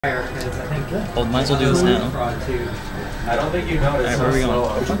Well, might as well do this now. I don't think you noticed. Alright, where are we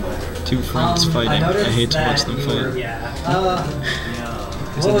going? Two friends fighting. I hate to watch them fight.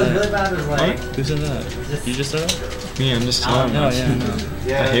 Who said that? What? Who said that? You just said that? Me, I'm just telling you. Oh,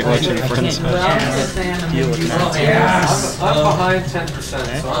 yeah, I hate watching friends fight. Deal with that. I'm behind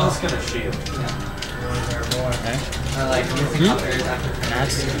 10%, so I'm just gonna shield. Okay.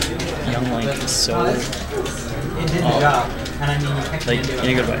 Gnat's Young Link is so... like, in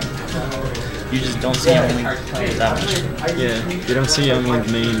a good way. You just don't see Young Link that much. Yeah, you don't see Young Link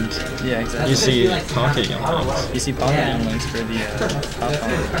named. Yeah, exactly. You see Pocket Young Links. You see Pocket Young Links for the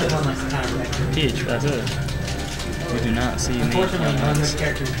top Peach, that's it. We do not see main Young Links.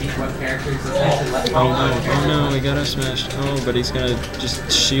 Oh no, we got him smashed. Oh, but he's gonna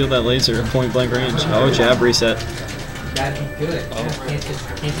just shield that laser at point blank range. Oh, jab reset. That'd be good. Can't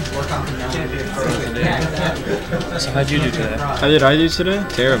just work off the So how'd you do today? How did I do today?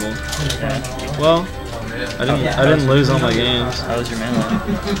 Terrible. Yeah. Well, I didn't lose all my games. How was your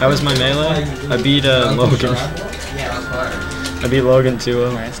melee? That was my melee. I beat Logan. I beat Logan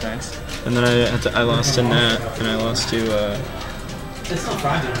 2-0. Nice, nice. And then I lost to Gnat, and I lost to It's not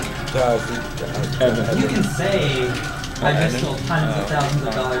fraudulent. Evan. You can say I just stole tons of thousands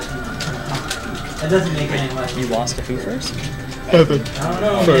of dollars from the company. That doesn't make any money. You lost to who first? Evan. I don't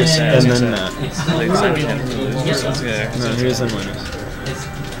know. First, Yeah, and yeah, then yeah. Gnat. It's still Like, so you never fraudulent. lose. Let's go. No, he was in winners.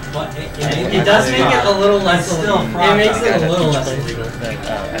 It does make it a little less. Still fraud. It makes it a little less.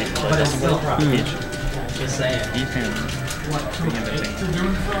 But it's still fraud. Just saying. You can be inventing.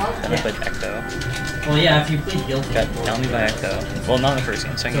 Then I played Ecto. Well, yeah, if you plead guilty. Got down by Ecto. Well, not in the first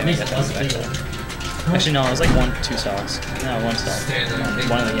game. Second game, I got down by Ecto. Actually, no, it was like 2 stocks. No, 1 stock.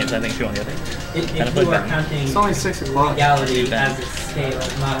 One of the games, I think 2 on the other. If you are counting It's only 6 o'clock. legality as a scale,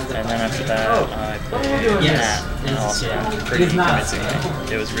 not as a And then after that, I played Yes. Gnat, and also It's pretty not a convincing.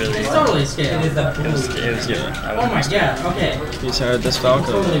 scale. It was really... It's totally a scale. It is a It was different. I Oh my wouldn't god, okay. He's hard this It's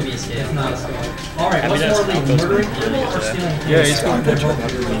Falco. totally be a scale. It's not a scale. Alright, I what's mean, more that's- like Falco's murdering been people really or good stealing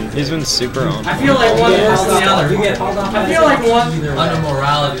Yeah, he's been super on. I feel like one worse than the other. I feel like one On a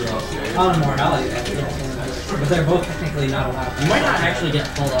morality level. on a morality level. But they're both technically not allowed. You might not actually get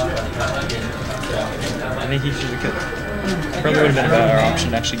pulled off by the guy again. I think he should have... Probably would have been a better option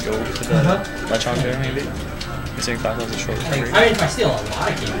to actually go for the Lechonk there, maybe. Considering Falco was a short recovery. I mean, if I steal a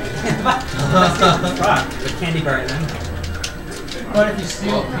lot of games, but candy bar then. But if you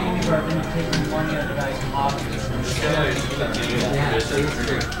steal candy bar, then you take the money out of the guy's pocket.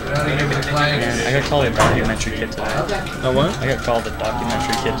 Man, I got called a documentary kid today. Oh, what? I got called a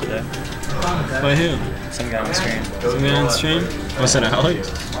documentary kid today. By who? Some guy on the stream. Some guy on stream? Was it Alex?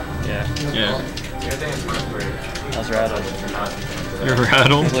 Yeah. Yeah. I was rattled. You're I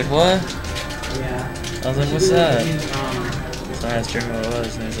rattled? was like, what? Yeah. I was like, what's that? So I asked Jeremy what it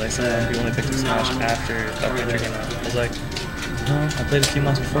was, and he's like, some people only picked up Smash after documentary came out. I was like, no, I played a few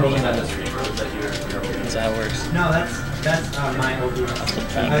months before it came out. That's how it works. No, that's my OB.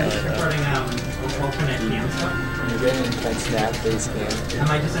 I was just recording alternate cam stuff. You're getting intense Gnat face game. I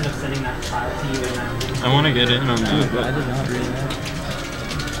might just end up sending that file to you and I want to get in on that, I but... did not read that.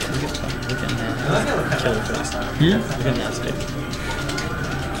 Look at that. Killer face. Look at that face.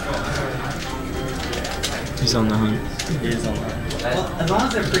 He's on the hunt. He is on that. well, as long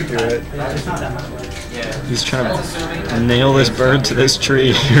as they're pretty tight, it's not that much work. He's trying to nail this bird to this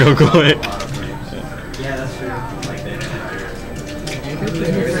tree real quick. Yeah, that's true.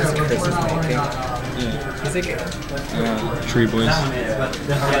 He's like, Tree boys. That one is, but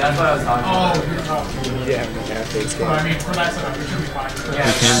that's what I was talking about. Oh, Yeah, Gnat face game. I mean, for that setup, it should be fine. We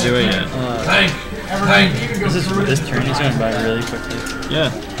can't do it yet. This turn is going by really quickly.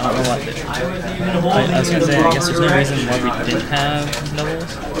 Yeah. I don't know what I was gonna say, I guess there's no reason why we didn't have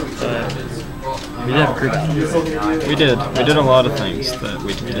doubles, but we did have a crew battle. We did. We did a lot of things that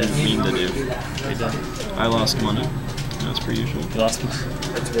we didn't mean to do. We did. I lost money. That's per usual. We lost.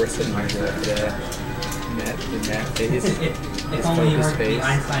 It's worse than the Gnat face. if only you weren't the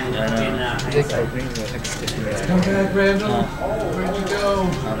Einstein in It's hindsight. opening the like sticking his Come back, Randall. Where'd you go?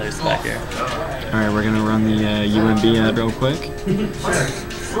 Oh, there's the back here. Alright, we're gonna run the UMB ad real quick.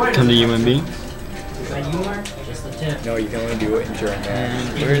 Come to UMB. Just the tip. No, you can only do it in during that.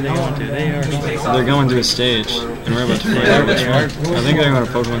 And where are they going to? They are going. They're going to a stage, and we're about to play that. Which one? I think they're going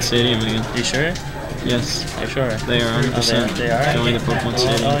to Pokemon Stadium again. You sure? Yes, Are you sure? they are 100% They are? going to Pokemon Oh,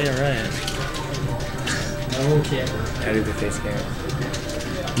 Stadium. you're right. No shit. How do the face game?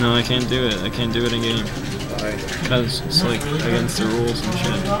 No, I can't do it. I can't do it in game. Why? Because it's like against the rules and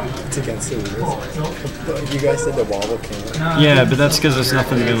shit. It's against the rules. You guys said the wobble came. Yeah, but that's because there's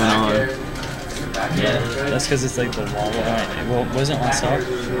nothing going on. Yeah, that's because it's like the wall. Well, wasn't last stop?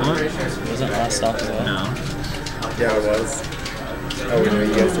 What? Wasn't last stop as well? No. Yeah, it was. Oh, no,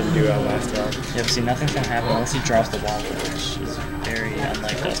 you guys didn't do that last round. Yeah, but see, nothing's gonna happen unless he drops the wall, which is very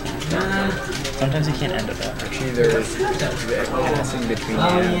unlike Dustin. Sometimes he can't end it that way. There's passing between you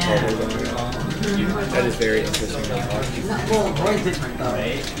and Falco going on. That is very interesting to watch. Oh,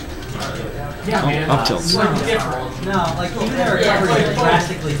 up tilts. No, like even their recovery is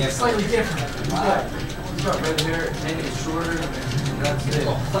drastically different. Slightly different.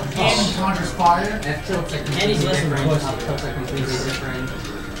 And conjures fire. And he's less range. Up tilts are completely different.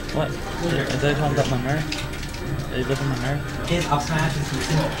 What? Are they talking about my nerf? Are you looking at my nerf? His up smash is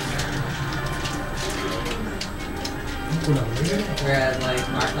consistent. Whereas like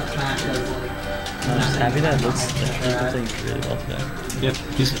Mark's up smash does like. I'm just happy that looks like he's playing really well today. Yep,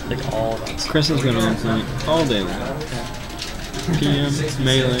 he's Like all of us. Chris is gonna win tonight all day long. PM,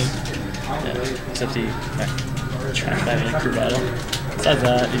 melee. Yeah, except he trash that in a crew battle. Besides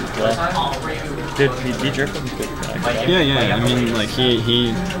that, he's well. Dude, he jerked him quick. Yeah. I mean, like he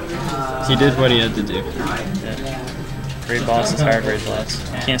did what he had to do. Yeah. Raid boss is hard raid boss.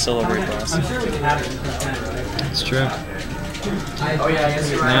 You can't solo raid boss. I'm sure we can have it. It's true.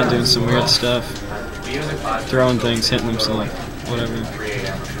 Now doing some weird stuff, throwing things, hitting himself, whatever.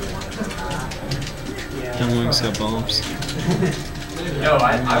 Young got bombs.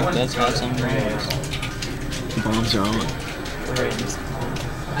 That's not some raid. Bombs are on.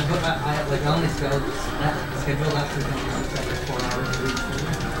 I only scheduled after 4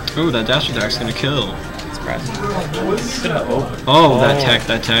 hours. Ooh, that dash attack's gonna kill. Surprising. Oh, that tech.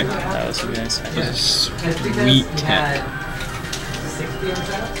 That was really nice. That was a sweet tech. 60 on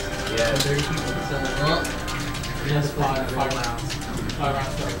setup? Yeah. 30 people, so just 5 rounds. 5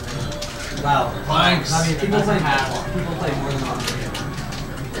 rounds. Wow. Thanks. I mean, people play more than one.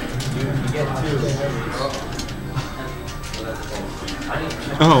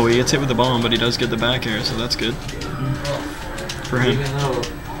 Oh, he gets hit with the bomb, but he does get the back air, so that's good. For him.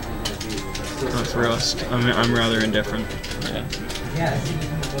 Not for us. I'm rather indifferent. Yeah.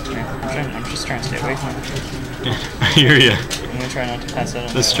 I'm just trying to stay away from it. I hear ya. I'm gonna try not to pass out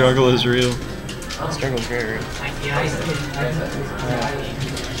on The struggle is real. The struggle is very real.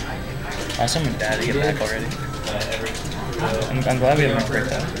 I summoned Dad to get back already. I'm glad we haven't break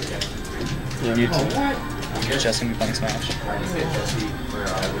that. You too. I'm just gonna be playing Smash.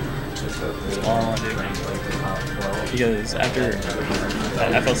 That's all I want to do. Because after,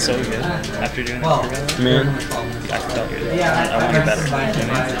 I felt so good after doing that. Man, I felt good. I want to get better.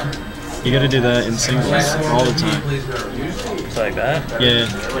 you gotta do that in singles all the time. So like that? Yeah.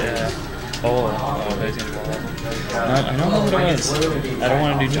 Yeah. Oh, there's gonna be I don't know what it was. I don't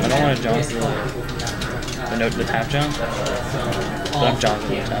want to jump the tap jump. But I'm jumping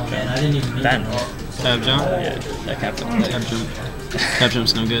the tap jump. That Tab jump? yeah, that Tab jump. Tab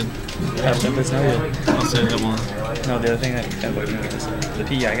jump's no good. tap jump is no good. I'll say that one. No, the other thing that kind of is the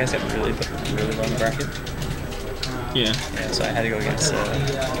PI guys got really low in the bracket. Yeah. Yeah, so I had to go against the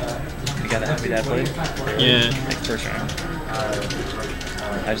guy that Happy Dad played. Yeah. Like first round.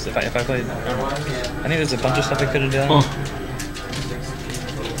 If I played, I think there's a bunch of stuff I could have done.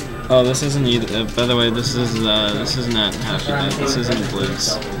 Oh, this isn't either. By the way, this is not Happy Dad. This isn't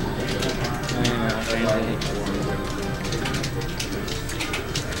Blitz.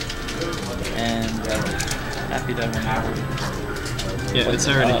 And Happy Dad went over. Yeah, it's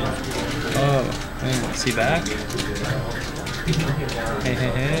already. Oh, man, is he back?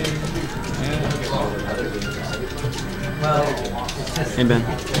 Hey. Yeah. Hey Ben.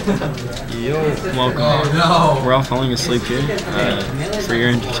 Yo. Welcome. Oh no! We're all falling asleep here for your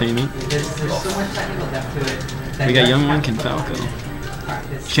entertainment. We got Young Link and Falco.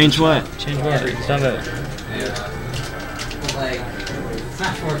 Change what? Change what? Stop it.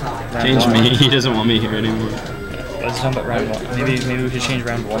 Change me. He doesn't want me here anymore. I was talking about round 1. Maybe we should change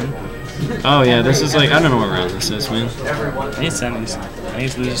round 1. Oh yeah, this is like I don't know what round this is, man. I need semis. I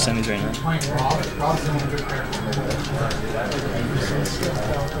need to lose semis right now.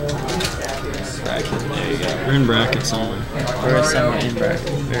 Bracket. There you go. We're in bracket somewhere. We're somewhere in bracket.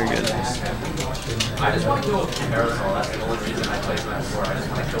 Very good. I just want to kill Parasol. That's the only reason I play Smash 4. I just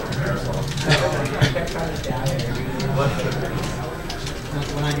want to kill Parasol.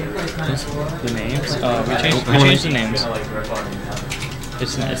 The names? We changed the names.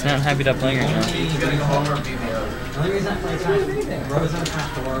 It's not Happy Dad playing right now. The only reason I play Rose on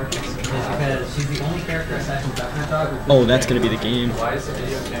Smash 4 is because she's the only character aside from Duck Dog. Oh, that's gonna be the game.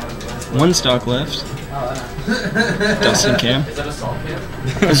 One stock left. Dustin Cam. Is that a salt can?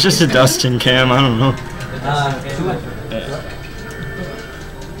 It's just a Dustin Cam. I don't know.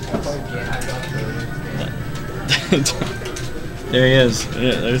 There he is.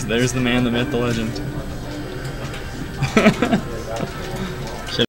 Yeah, there's the man, the myth, the legend.